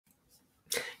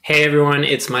Hey everyone,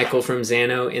 it's Michael from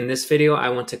Xano. In this video, I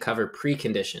want to cover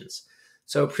preconditions.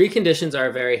 So preconditions are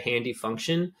a very handy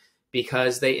function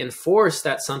because they enforce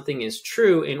that something is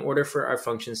true in order for our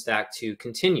function stack to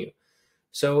continue.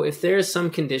 So if there's some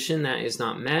condition that is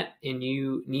not met and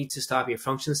you need to stop your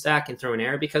function stack and throw an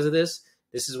error because of this,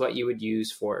 this is what you would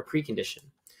use for a precondition.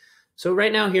 So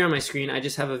right now here on my screen, I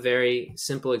just have a very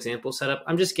simple example set up.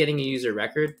 I'm just getting a user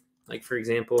record. Like for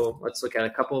example, let's look at a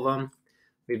couple of them.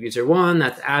 We have user 1,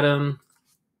 that's Adam.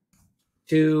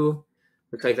 2,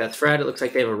 looks like that's Fred. It looks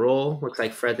like they have a role. Looks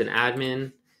like Fred's an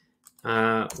admin.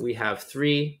 We have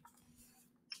 3.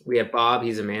 We have Bob,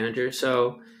 he's a manager.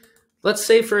 So let's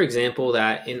say, for example,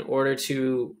 that in order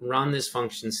to run this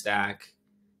function stack,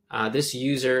 this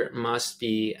user must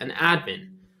be an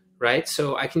admin, right?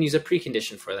 So I can use a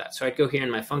precondition for that. So I'd go here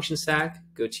in my function stack,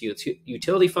 go to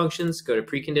utility functions, go to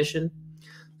precondition.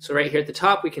 So right here at the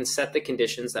top, we can set the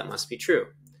conditions that must be true.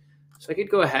 So I could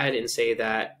go ahead and say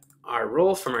that our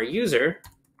role from our user,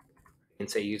 I can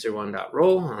say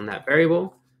user1.role on that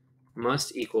variable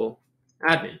must equal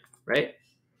admin, right?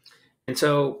 And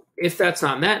so if that's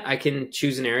not met, I can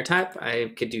choose an error type.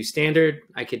 I could do standard.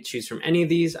 I could choose from any of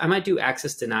these. I might do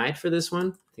access denied for this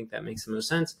one. I think that makes the most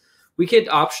sense. We could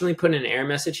optionally put an error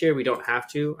message here. We don't have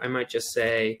to. I might just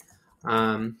say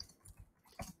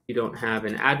you don't have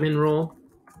an admin role.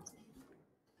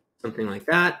 Something like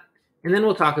that. And then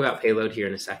we'll talk about payload here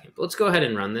in a second. But let's go ahead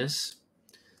and run this.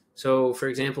 So for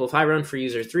example, if I run for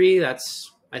user 3,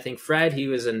 that's, I think Fred, he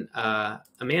was a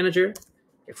manager.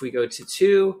 If we go to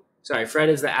 2, sorry, Fred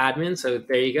is the admin. So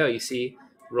there you go. You see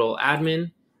role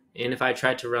admin. And if I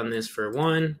tried to run this for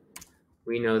 1,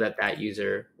 we know that that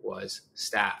user was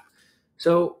staff.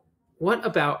 So what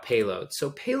about payload?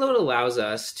 So payload allows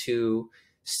us to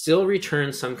still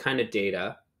return some kind of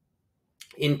data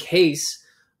in case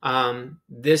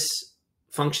this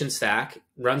function stack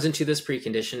runs into this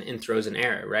precondition and throws an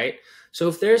error, right? So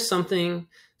if there's something,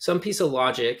 some piece of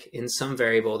logic in some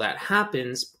variable that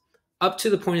happens up to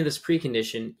the point of this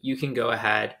precondition, you can go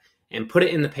ahead and put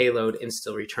it in the payload and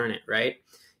still return it, right?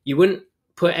 You wouldn't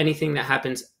put anything that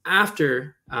happens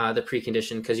after the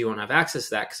precondition because you won't have access to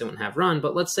that because it won't have run.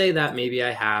 But let's say that maybe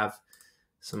I have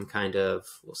some kind of,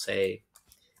 we'll say,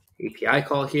 API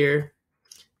call here.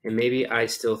 And maybe I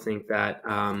still think that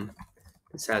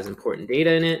this has important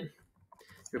data in it.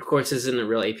 And of course, this isn't a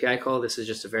real API call. This is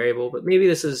just a variable. But maybe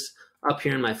this is up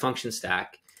here in my function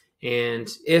stack. And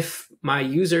if my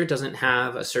user doesn't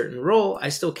have a certain role, I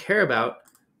still care about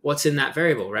what's in that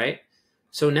variable, right?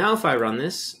 So now if I run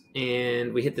this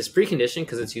and we hit this precondition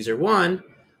because it's user 1,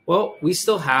 well, we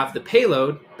still have the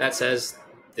payload that says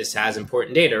this has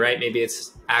important data, right? Maybe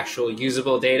it's actual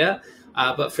usable data.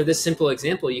 But for this simple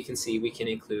example, you can see we can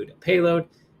include a payload.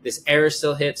 This error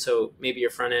still hits, so maybe your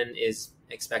front end is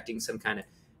expecting some kind of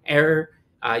error.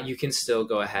 You can still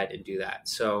go ahead and do that.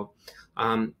 So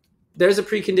there's a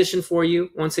precondition for you.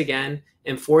 Once again,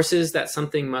 enforces that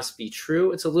something must be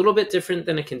true. It's a little bit different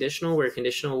than a conditional, where a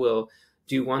conditional will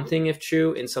do one thing if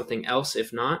true and something else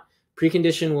if not.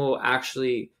 Precondition will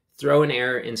actually throw an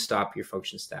error and stop your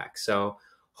function stack. So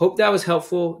hope that was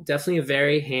helpful. Definitely a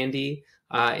very handy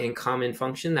and common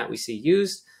function that we see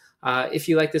used. If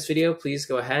you like this video, please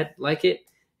go ahead, like it,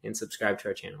 and subscribe to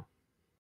our channel.